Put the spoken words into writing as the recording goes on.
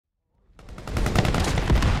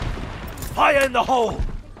Fire in the hole!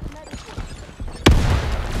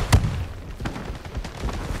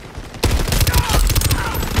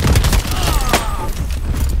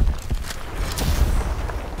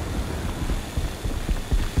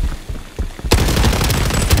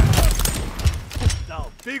 Now,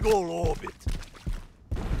 big ol' orbit.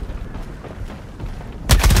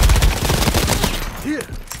 Here.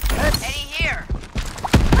 Heading here.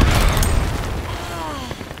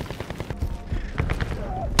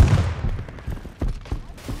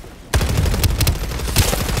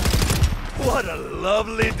 What a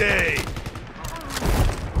lovely day!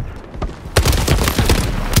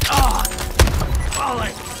 Ah!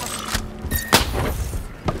 Volley!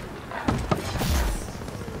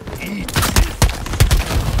 Eat this!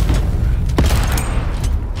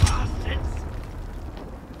 Bastards!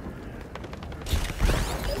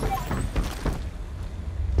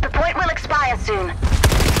 The point will expire soon.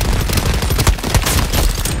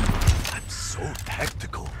 That's so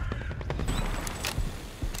tactical.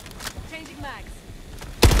 Changing mags.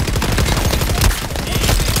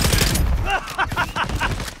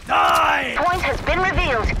 Die! Point has been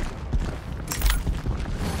revealed.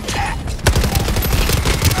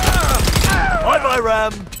 Bye-bye,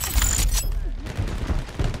 Ram!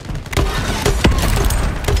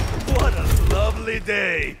 What a lovely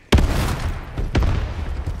day!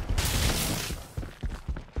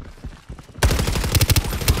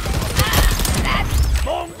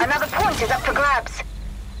 Another point is up for grabs.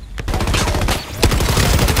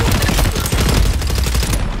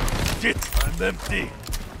 Shit, I'm empty.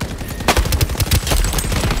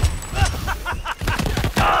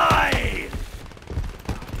 Die!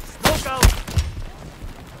 Smoke out!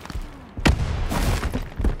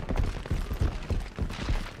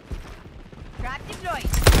 Trap deployed.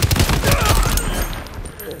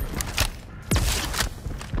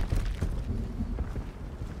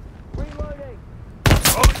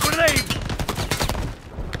 Throw a grenade!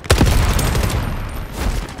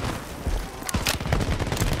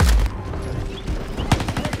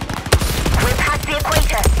 We're past the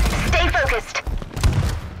equator. Stay focused.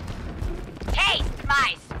 Taste my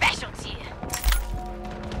specialty.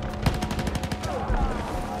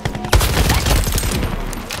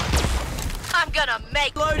 I'm gonna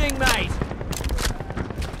make Loading, mate!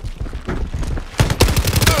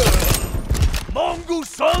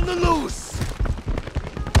 Mongoose on the loose!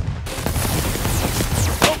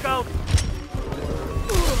 Smoke out!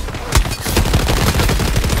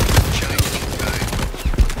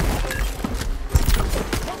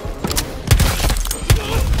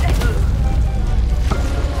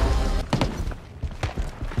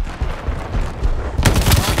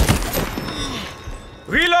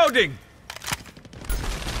 Reloading!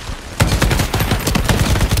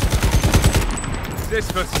 This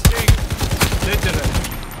will sting. Literally.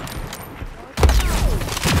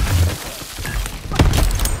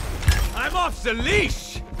 I'm off the leash!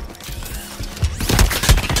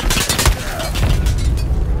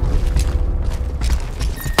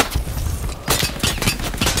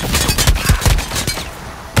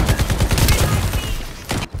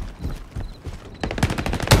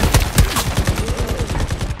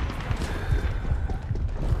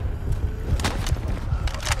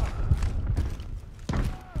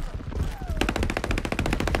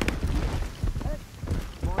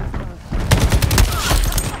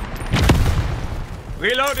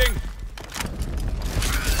 Reloading!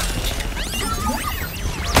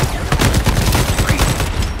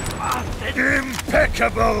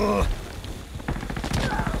 Impeccable!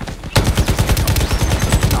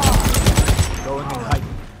 Going in height.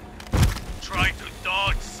 Try to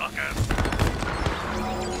dodge, suckers!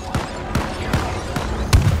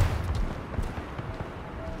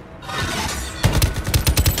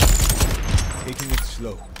 Taking it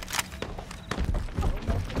slow.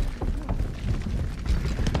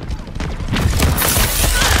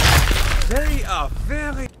 They are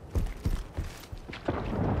very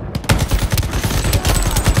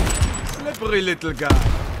slippery little guy.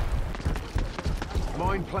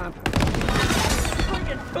 Mine planted.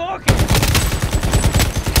 Freaking talking!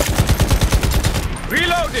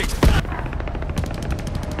 Reloading!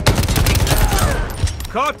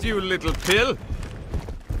 Caught you, little pill.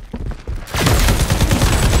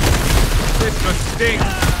 This must sting.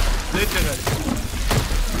 Literally.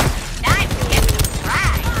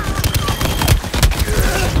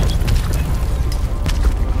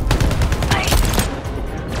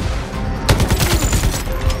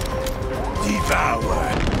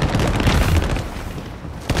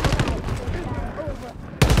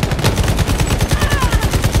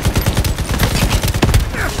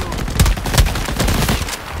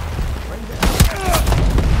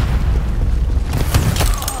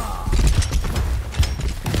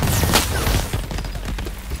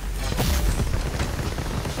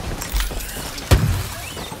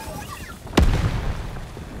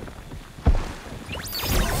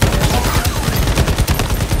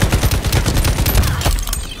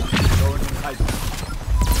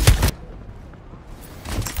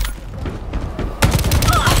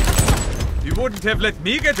 wouldn't have let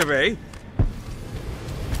me get away.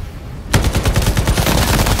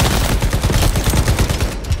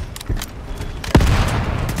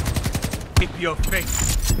 Keep your face.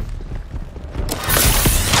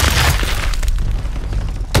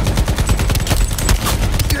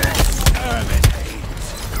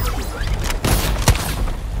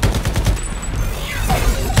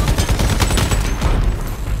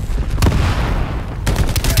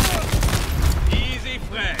 Easy,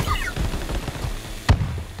 friend.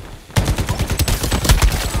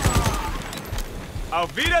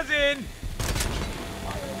 Auf Wiedersehen.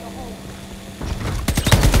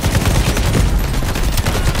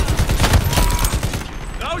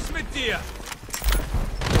 Raus mit dir!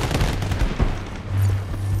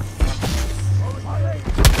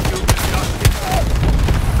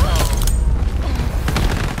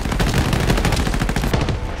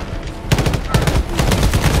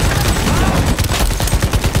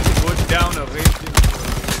 Put down a raging.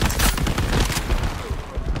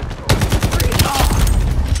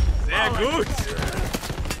 Sehr gut!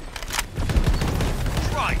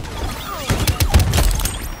 Right.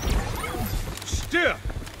 Stirb!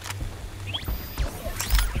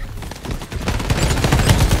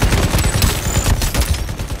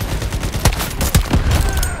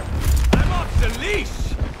 I'm off the leash!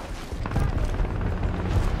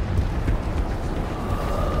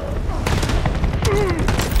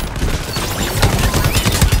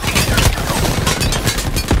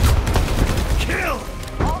 Kill!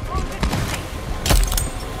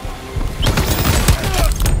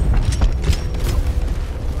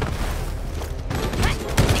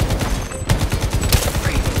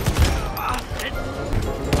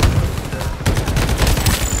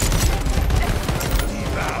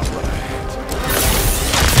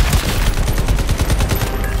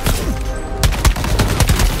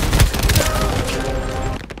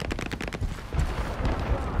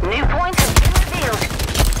 New point has been revealed.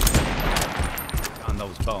 On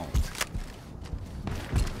those bones.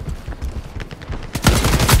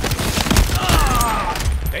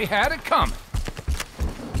 They had it coming.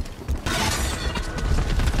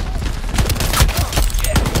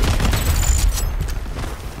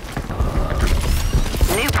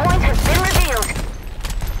 New point has been revealed.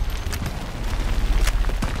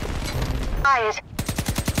 Fired.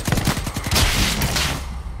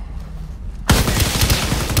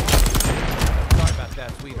 Sorry about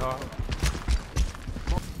that, sweetheart.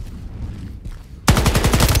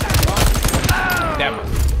 That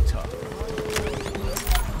must be tough.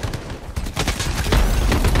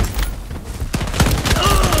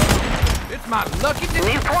 It's my lucky day.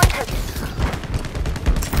 New point has...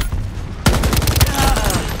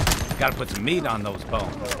 Gotta put some meat on those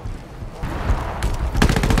bones.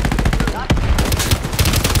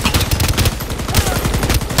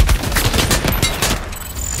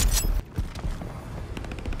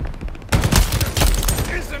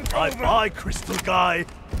 Isn't Bye over! bye, Crystal Guy.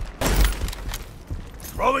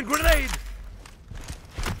 Throwing grenade.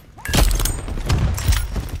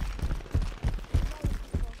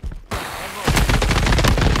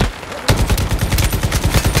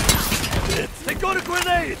 They got a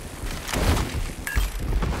grenade.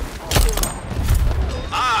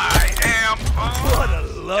 I am What a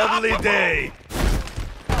lovely day.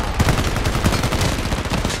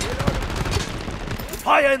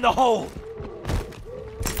 Fire in the hole.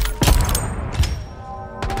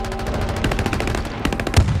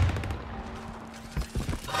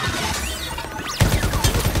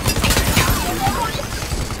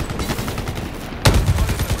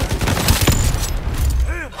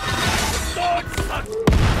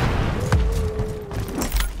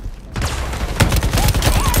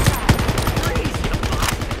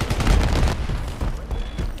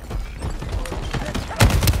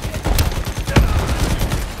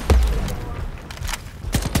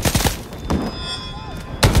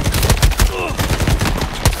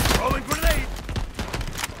 Throwing grenade.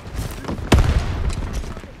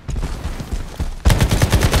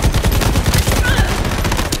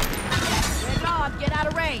 Red Dog, get out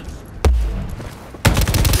of range.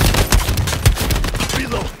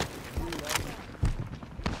 Reload.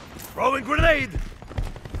 Throwing grenade.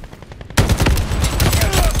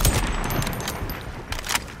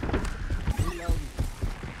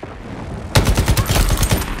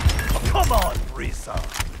 Oh, come on, Risa.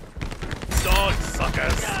 Dog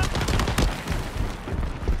suckers.